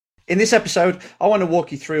In this episode, I want to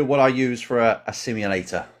walk you through what I use for a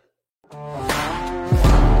simulator.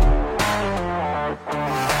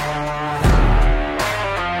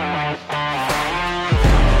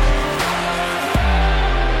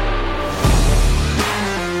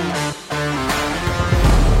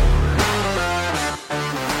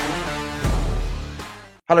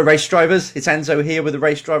 Hello race drivers, it's Enzo here with the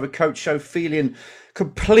Race Driver Coach Show, feeling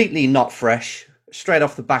completely not fresh, straight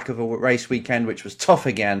off the back of a race weekend which was tough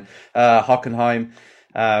again. Hockenheim,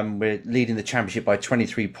 we're leading the championship by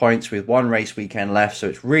 23 points with one race weekend left, so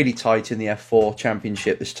it's really tight in the F4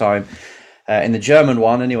 championship this time, in the German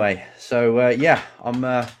one anyway. So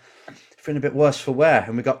I'm feeling a bit worse for wear,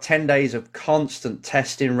 and we've got 10 days of constant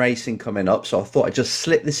testing racing coming up, so I thought I'd just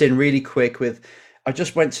slip this in really quick with... I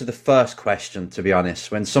just went to the first question, to be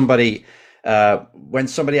honest. When somebody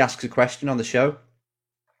asks a question on the show,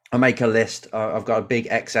 I make a list. I've got a big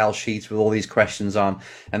Excel sheet with all these questions on.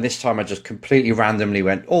 And this time I just completely randomly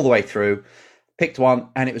went all the way through, picked one,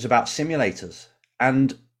 and it was about simulators.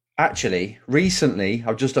 And actually, recently,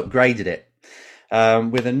 I've just upgraded it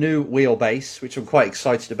with a new wheelbase, which I'm quite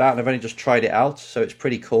excited about. And I've only just tried it out, so it's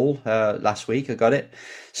pretty cool. Last week I got it.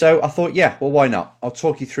 So I thought, yeah, well, why not? I'll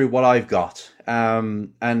talk you through what I've got.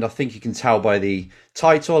 And I think you can tell by the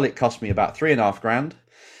title, it cost me about £3,500.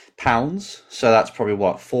 So that's probably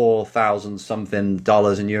what, 4,000 something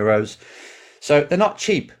dollars in euros. So they're not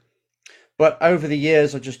cheap. But over the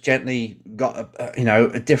years, I just gently got,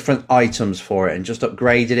 different items for it and just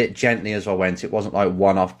upgraded it gently as I went. It wasn't like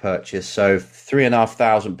one-off purchase. So if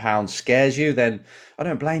 £3,500 scares you, then I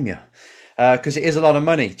don't blame you. Because it is a lot of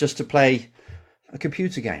money just to play a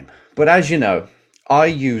computer game. But as you know, I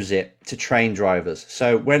use it to train drivers.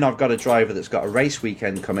 So when I've got a driver that's got a race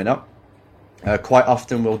weekend coming up, quite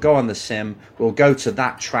often we'll go on the sim, we'll go to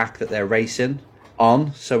that track that they're racing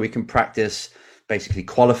on, so we can practice basically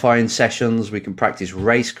qualifying sessions, we can practice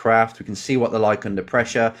racecraft, we can see what they're like under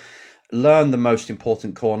pressure, learn the most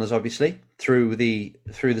important corners, obviously, through the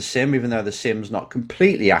sim, even though the sim's not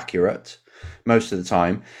completely accurate most of the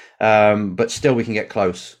time, but still we can get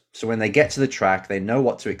close. So when they get to the track, they know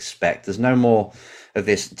what to expect. There's no more of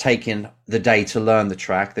this taking the day to learn the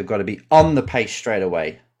track. They've got to be on the pace straight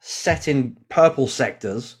away, set in purple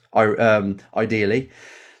sectors, ideally.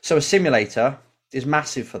 So a simulator is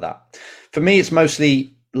massive for that. For me, it's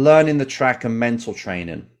mostly learning the track and mental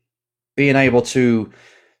training, being able to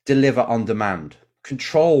deliver on demand,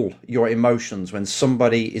 control your emotions when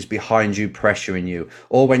somebody is behind you, pressuring you,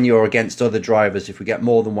 or when you're against other drivers. If we get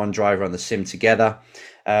more than one driver on the sim together,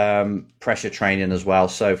 pressure training as well.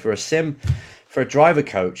 So for a driver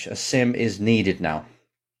coach, a sim is needed now,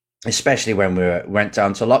 especially when we went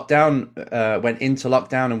into lockdown,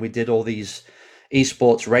 and we did all these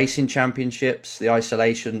esports racing championships, the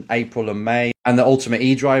isolation, April and May, and the Ultimate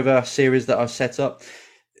eDriver series that I've set up.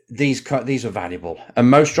 These are valuable,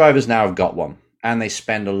 and most drivers now have got one, and they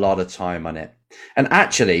spend a lot of time on it. And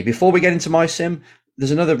actually, before we get into my sim,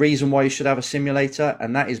 there's another reason why you should have a simulator,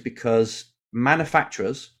 and that is because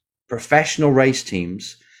manufacturers, professional race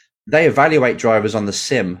teams, they evaluate drivers on the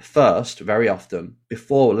sim first, very often,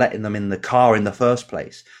 before letting them in the car in the first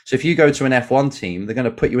place. So if you go to an F1 team, they're going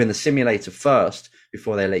to put you in the simulator first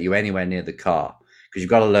before they let you anywhere near the car, because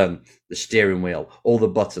you've got to learn the steering wheel, all the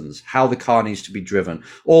buttons, how the car needs to be driven,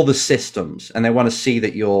 all the systems, and they want to see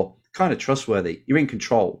that you're kind of trustworthy, you're in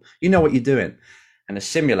control, you know what you're doing. And a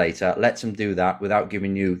simulator lets them do that without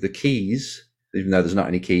giving you the keys, even though there's not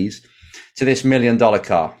any keys, to this $1 million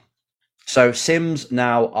car. So sims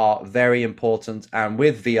now are very important, and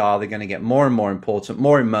with VR they're going to get more and more important,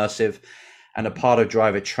 more immersive, and a part of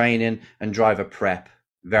driver training and driver prep,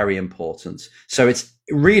 very important. So it's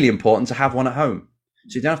really important to have one at home,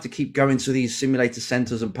 so you don't have to keep going to these simulator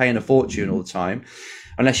centers and paying a fortune all the time.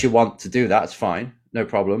 Unless you want to do that, it's fine, no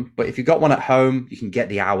problem. But if you've got one at home, you can get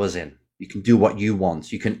the hours in, you can do what you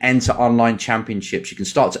want, you can enter online championships, you can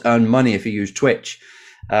start to earn money if you use Twitch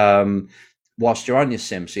whilst you're on your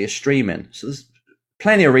sim, so you're streaming. So there's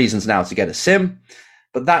plenty of reasons now to get a sim,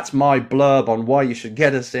 but that's my blurb on why you should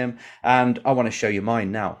get a sim, and I want to show you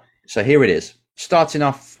mine now. So here it is. Starting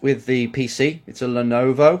off with the PC, it's a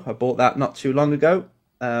Lenovo. I bought that not too long ago,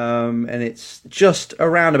 and it's just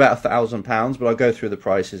around about £1,000, but I'll go through the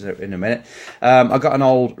prices in a minute. I got an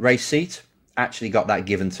old race seat, actually got that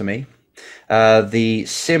given to me. The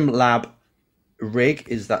SimLab rig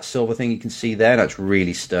is that silver thing you can see there. That's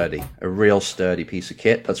really sturdy, a real sturdy piece of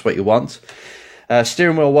kit. That's what you want.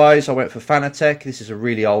 Steering wheel wise, I went for Fanatec. This is a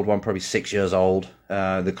really old one, probably 6 years old,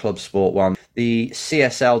 the Club Sport one. The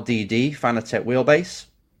CSL DD Fanatec wheelbase,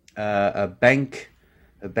 a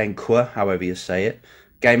Benque, however you say it.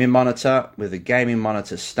 gaming monitor with a gaming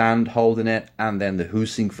monitor stand holding it, and then the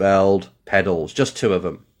Husingfeld pedals, just 2 of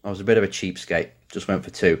them. I was a bit of a cheapskate, just went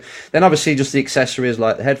for 2. Then obviously just the accessories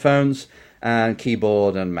like the headphones and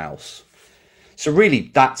keyboard and mouse. So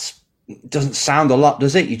really doesn't sound a lot,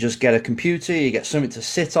 does it? You just get a computer, you get something to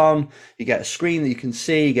sit on, you get a screen that you can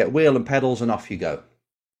see, you get wheel and pedals, and off you go.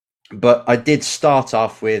 But I did start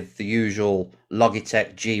off with the usual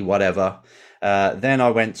Logitech G whatever. Then I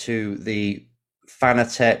went to the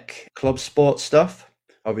Fanatec Club Sport stuff.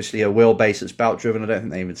 Obviously a wheelbase that's belt driven. I don't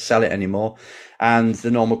think they even sell it anymore. And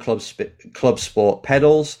the normal Club Sport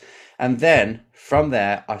pedals. And then from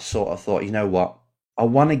there, I sort of thought, you know what? I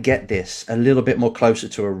want to get this a little bit more closer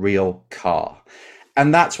to a real car.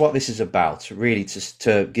 And that's what this is about, really,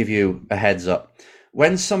 to give you a heads up.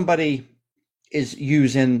 When somebody is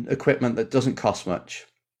using equipment that doesn't cost much,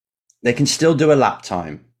 they can still do a lap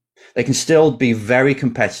time. They can still be very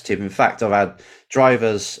competitive. In fact, I've had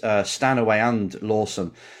drivers, Stanaway and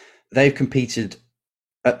Lawson, they've competed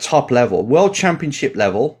at top level, world championship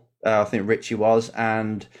level. I think Richie was,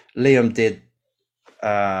 and Liam did,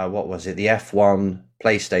 what was it? The F1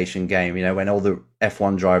 PlayStation game, you know, when all the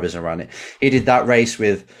F1 drivers are on it. He did that race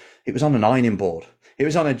with, it was on an ironing board. It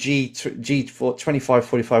was on a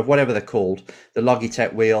G2545, whatever they're called, the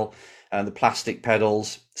Logitech wheel and the plastic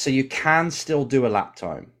pedals. So you can still do a lap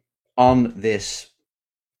time on this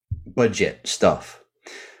budget stuff.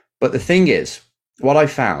 But the thing is, what I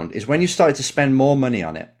found is when you started to spend more money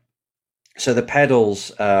on it, so the pedals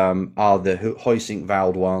are the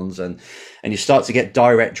Heusinkveld ones, and you start to get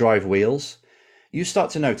direct drive wheels, you start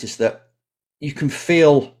to notice that you can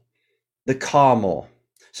feel the car more.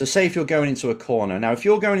 So say if you're going into a corner. Now, if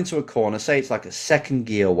you're going into a corner, say it's like a second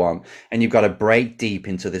gear one, and you've got to brake deep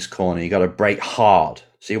into this corner, you've got to brake hard.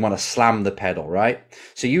 So you want to slam the pedal, right?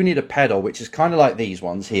 So you need a pedal, which is kind of like these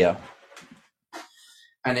ones here.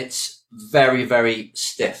 And it's very, very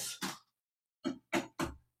stiff.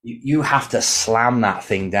 You have to slam that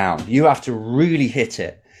thing down. You have to really hit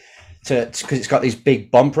it because it's got these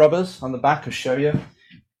big bump rubbers on the back. I'll show you.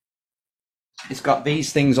 It's got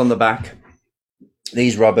these things on the back,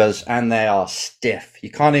 these rubbers, and they are stiff.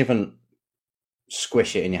 You can't even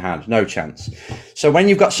squish it in your hand. No chance. So when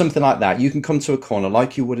you've got something like that, you can come to a corner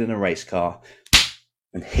like you would in a race car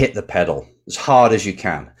and hit the pedal as hard as you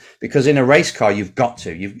can, because in a race car you've got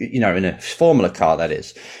to, you know, in a Formula car that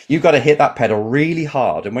is, you've got to hit that pedal really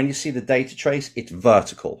hard. And when you see the data trace, it's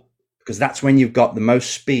vertical, because that's when you've got the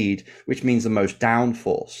most speed, which means the most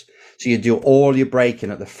downforce. So you do all your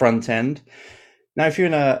braking at the front end. Now, if you're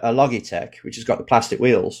in a Logitech, which has got the plastic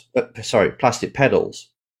wheels, plastic pedals,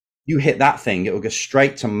 you hit that thing, it will go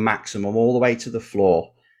straight to maximum all the way to the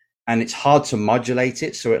floor, and it's hard to modulate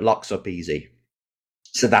it, so it locks up easy.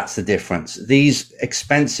 So that's the difference. These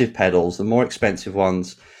expensive pedals, the more expensive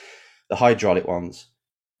ones, the hydraulic ones,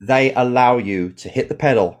 they allow you to hit the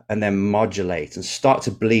pedal and then modulate and start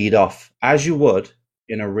to bleed off as you would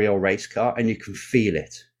in a real race car, and you can feel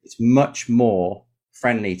it. It's much more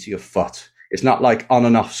friendly to your foot. It's not like on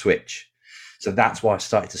and off switch. So that's why I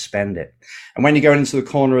started to spend it. And when you're going into the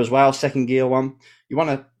corner as well, second gear one, you want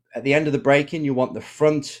to, at the end of the braking, you want the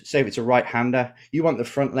front, say if it's a right-hander, you want the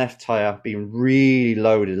front left tire being really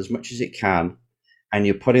loaded as much as it can. And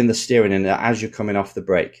you're putting the steering in as you're coming off the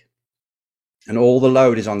brake. And all the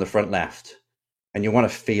load is on the front left. And you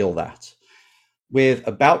want to feel that. With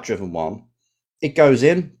a belt-driven one, it goes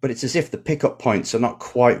in, but it's as if the pickup points are not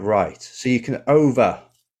quite right. So you can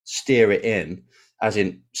over-steer it in, as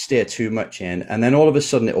in steer too much in, and then all of a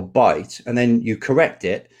sudden it'll bite, and then you correct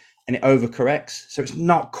it, and it overcorrects. So it's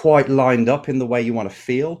not quite lined up in the way you want to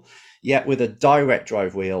feel. Yet with a direct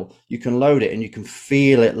drive wheel, you can load it and you can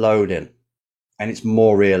feel it loading, and it's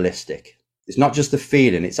more realistic. It's not just the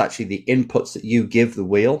feeling, it's actually the inputs that you give the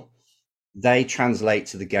wheel. They translate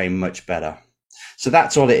to the game much better. So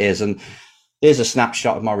that's all it is. And here's a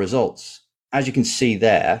snapshot of my results. As you can see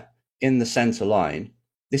there in the center line,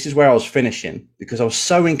 this is where I was finishing because I was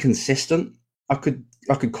so inconsistent. I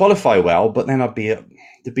could qualify well, but then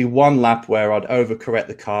there'd be one lap where I'd overcorrect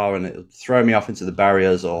the car and it would throw me off into the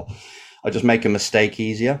barriers, or I'd just make a mistake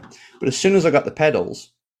easier. But as soon as I got the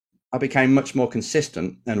pedals, I became much more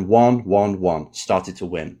consistent and started to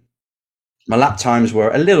win. My lap times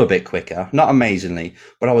were a little bit quicker, not amazingly,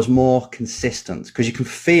 but I was more consistent because you can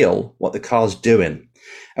feel what the car's doing.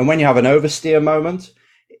 And when you have an oversteer moment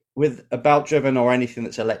with a belt driven or anything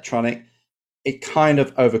that's electronic, it kind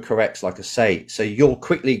of overcorrects, like I say. So you'll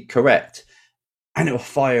quickly correct and it'll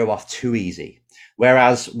fire off too easy.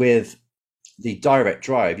 Whereas with the direct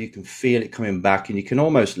drive, you can feel it coming back and you can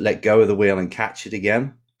almost let go of the wheel and catch it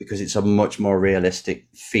again because it's a much more realistic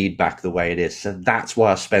feedback the way it is. So that's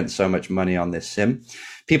why I spent so much money on this sim.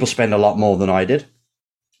 People spend a lot more than I did.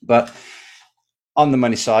 But on the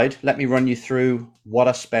money side, let me run you through what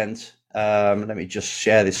I spent. Let me just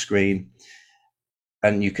share this screen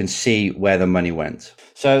and you can see where the money went.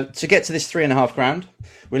 So to get to this $3,500,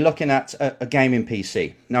 we're looking at a gaming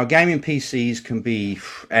PC. Now, gaming PCs can be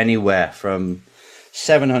anywhere from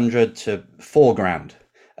 $700 to $4,000.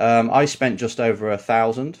 I spent just over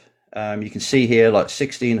 $1,000. You can see here like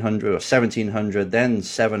 1,600 or 1,700, then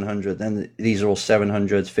 700, then these are all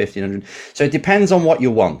 700s, 1,500. So it depends on what you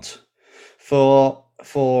want. For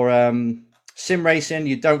sim racing,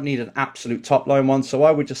 you don't need an absolute top line one. So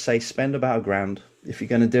I would just say spend about $1,000 if you're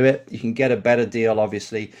going to do it. You can get a better deal,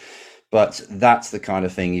 obviously, but that's the kind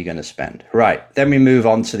of thing you're going to spend. Right. Then we move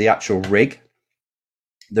on to the actual rig.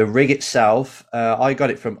 The rig itself, I got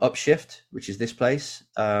it from Upshift, which is this place.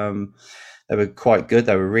 They were quite good.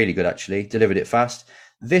 They were really good, actually. Delivered it fast.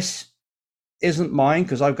 This isn't mine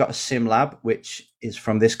because I've got a Sim Lab, which is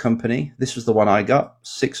from this company. This was the one I got,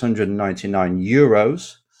 699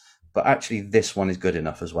 euros. But actually, this one is good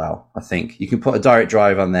enough as well, I think. You can put a direct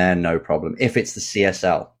drive on there, no problem. If it's the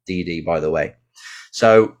CSL DD, by the way.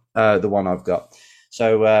 So the one I've got.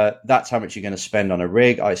 So that's how much you're going to spend on a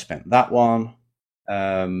rig. I spent that one.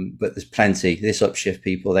 But there's plenty. This Upshift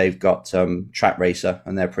people, they've got Track Racer,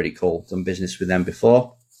 and they're pretty cool. Done business with them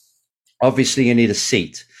before. Obviously, you need a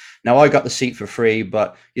seat. Now, I got the seat for free,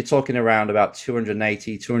 but you're talking around about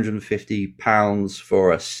 280, 250 pounds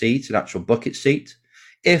for a seat, an actual bucket seat.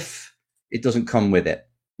 If it doesn't come with it,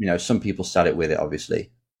 you know, some people sell it with it,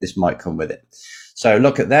 obviously. This might come with it. So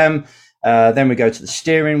look at them. Then we go to the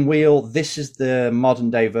steering wheel. This is the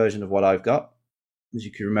modern day version of what I've got. As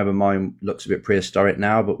you can remember, mine looks a bit prehistoric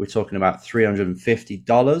now, but we're talking about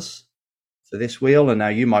 $350 for this wheel. And now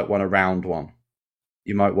you might want a round one.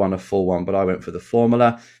 You might want a full one, but I went for the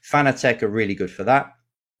Formula. Fanatec are really good for that.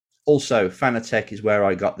 Also, Fanatec is where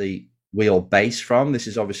I got the wheel base from. This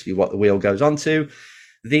is obviously what the wheel goes onto.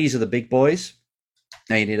 These are the big boys.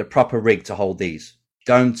 Now you need a proper rig to hold these.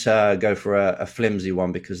 Don't go for a flimsy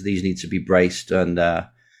one because these need to be braced and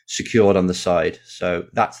secured on the side. So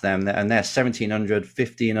that's them. And they're 1,700,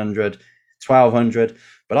 1,500, 1,200.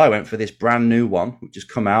 But I went for this brand new one, which has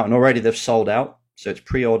come out and already they've sold out. So it's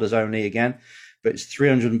pre-orders only again, but it's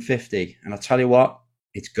 350. And I'll tell you what,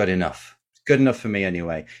 it's good enough. It's good enough for me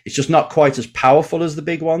anyway. It's just not quite as powerful as the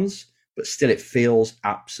big ones, but still it feels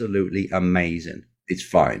absolutely amazing. It's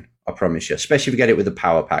fine, I promise you, especially if you get it with the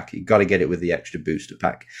power pack. You've got to get it with the extra booster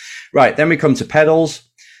pack. Right, then we come to pedals.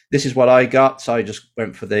 This is what I got. So I just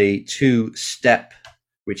went for the 2-step,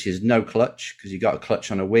 which is no clutch, because you got a clutch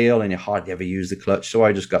on a wheel and you hardly ever use the clutch. So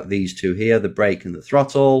I just got these two here, the brake and the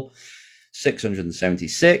throttle,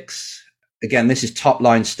 676. Again, this is top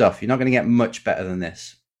line stuff. You're not going to get much better than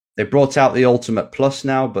this. They brought out the Ultimate Plus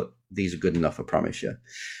now, but these are good enough, I promise you.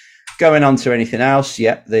 Going on to anything else,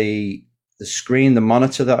 yeah, the screen, the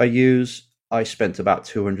monitor that I use, I spent about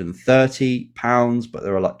 £230, but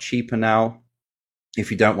they're a lot cheaper now. If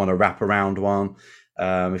you don't want to wrap around one,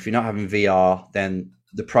 if you're not having VR, then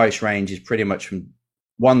the price range is pretty much from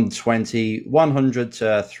 120, 100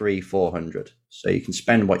 to 300, 400. So you can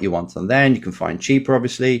spend what you want on there, and you can find cheaper,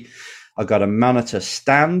 obviously. I got a monitor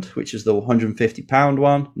stand, which is the £150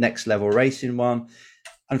 one, next level racing one.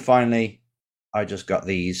 And finally, I just got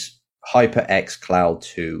these HyperX Cloud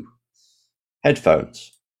 2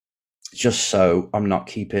 headphones, just so I'm not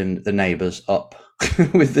keeping the neighbors up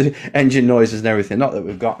with the engine noises and everything. Not that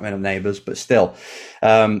we've got many neighbors, but still,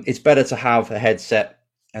 it's better to have a headset.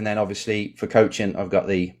 And then obviously for coaching, I've got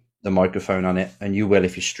the microphone on it, and you will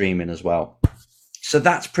if you're streaming as well. So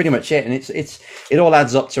that's pretty much it. And it all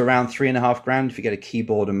adds up to around $3,500 if you get a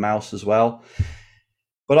keyboard and mouse as well.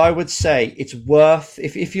 But I would say it's worth,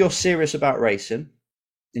 if you're serious about racing,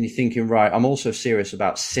 and you're thinking, right, I'm also serious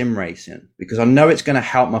about sim racing because I know it's going to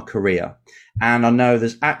help my career. And I know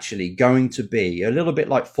there's actually going to be a little bit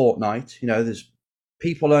like Fortnite. You know, there's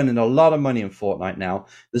people earning a lot of money in Fortnite now.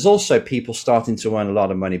 There's also people starting to earn a lot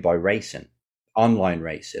of money by racing, online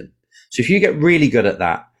racing. So if you get really good at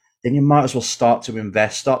that, then you might as well start to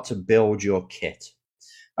invest, start to build your kit.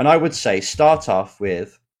 And I would say start off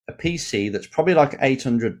with a PC that's probably like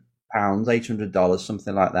 £800, $800,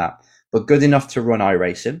 something like that, but good enough to run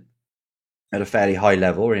iRacing at a fairly high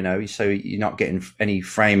level, you know, so you're not getting any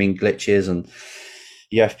framing glitches, and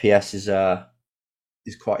your FPS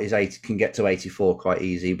can get to 84 quite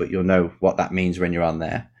easy, but you'll know what that means when you're on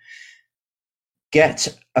there. Get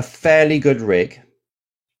a fairly good rig.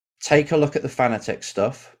 Take a look at the Fanatec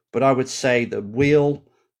stuff, but I would say the wheel,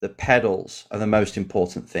 the pedals are the most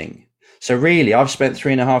important thing. So really, I've spent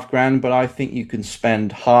 3.5 grand, but I think you can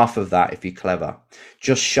spend half of that if you're clever.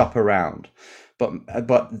 Just shop around,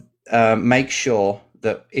 but make sure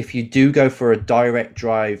that if you do go for a direct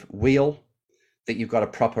drive wheel, that you've got a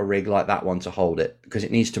proper rig like that one to hold it, because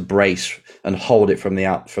it needs to brace and hold it from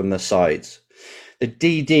the sides. The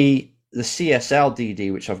DD, the CSL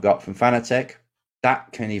DD, which I've got from Fanatec,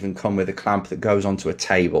 that can even come with a clamp that goes onto a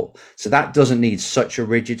table. So that doesn't need such a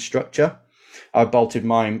rigid structure. I bolted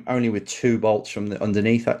mine only with 2 bolts from the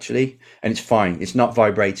underneath, actually, and it's fine. It's not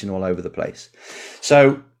vibrating all over the place.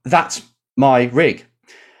 So that's my rig.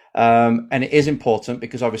 And it is important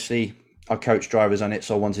because obviously I coach drivers on it,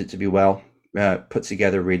 so I want it to be well put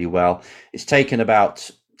together really well. It's taken about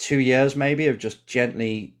 2 years maybe of just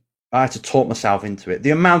gently, I had to talk myself into it.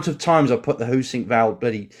 The amount of times I put the Hoosink valve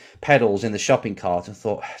bloody pedals in the shopping cart and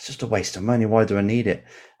thought, it's just a waste of money, why do I need it?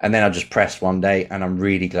 And then I just pressed one day and I'm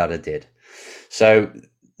really glad I did. So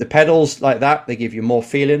the pedals like that, they give you more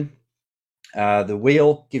feeling. The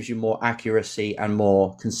wheel gives you more accuracy and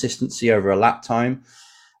more consistency over a lap time.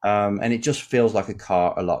 And it just feels like a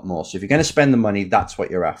car a lot more. So if you're going to spend the money, that's what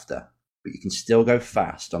you're after. But you can still go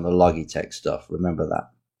fast on the Logitech stuff. Remember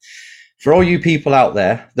that. For all you people out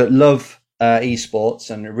there that love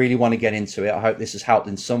esports and really want to get into it, I hope this has helped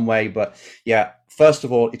in some way. But yeah, first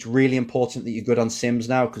of all, it's really important that you're good on sims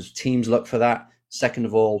now, because teams look for that. Second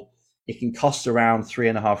of all, it can cost around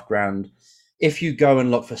 3.5 grand. If you go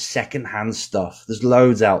and look for secondhand stuff, there's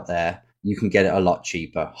loads out there. You can get it a lot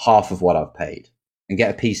cheaper, half of what I've paid, and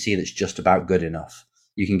get a PC that's just about good enough.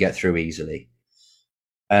 You can get through easily.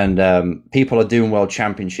 And people are doing world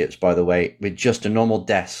championships, by the way, with just a normal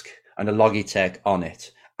desk and a Logitech on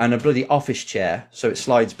it and a bloody office chair. So it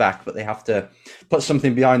slides back, but they have to put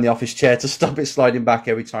something behind the office chair to stop it sliding back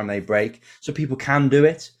every time they break. So people can do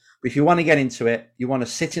it. But if you want to get into it, you want to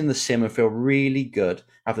sit in the sim and feel really good,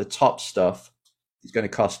 have the top stuff. It's going to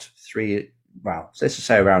cost let's just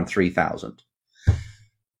say around 3,000.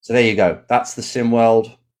 So there you go. That's the sim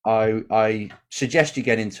world. I suggest you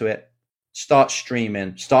get into it. Start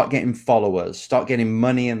streaming, start getting followers, start getting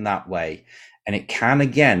money in that way. And it can,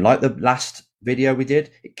 again, like the last video we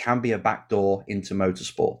did, it can be a backdoor into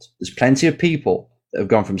motorsport. There's plenty of people that have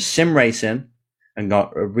gone from sim racing and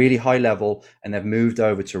got a really high level and they've moved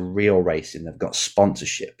over to real racing. They've got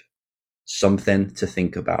sponsorship. Something to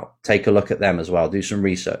think about. Take a look at them as well. Do some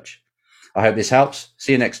research. I hope this helps.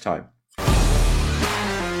 See you next time.